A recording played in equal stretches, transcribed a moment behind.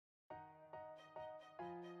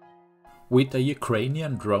with a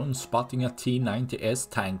Ukrainian drone spotting a T-90S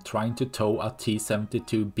tank trying to tow a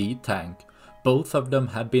T-72B tank. Both of them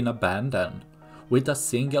had been abandoned. With a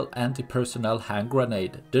single anti-personnel hand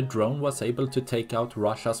grenade, the drone was able to take out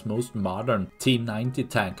Russia's most modern T-90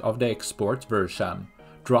 tank of the export version,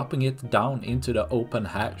 dropping it down into the open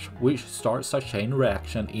hatch, which starts a chain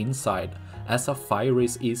reaction inside as a fire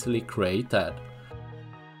is easily created,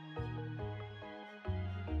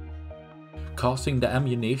 causing the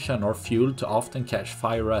ammunition or fuel to often catch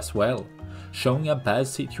fire as well, showing a bad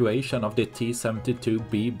situation of the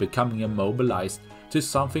T-72B becoming immobilized to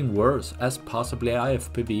something worse, as possibly a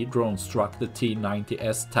FPV drone struck the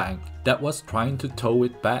T-90S tank that was trying to tow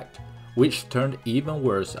it back, which turned even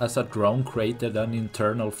worse as a drone created an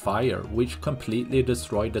internal fire which completely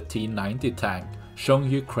destroyed the T-90 tank,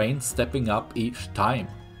 showing Ukraine stepping up each time,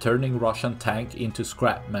 turning Russian tank into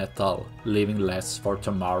scrap metal, leaving less for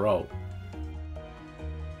tomorrow.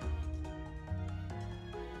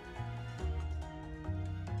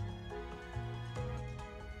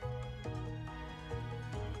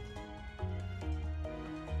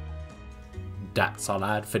 That's all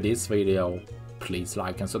I had for this video. Please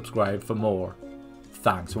like and subscribe for more.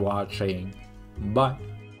 Thanks for watching.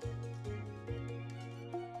 Bye.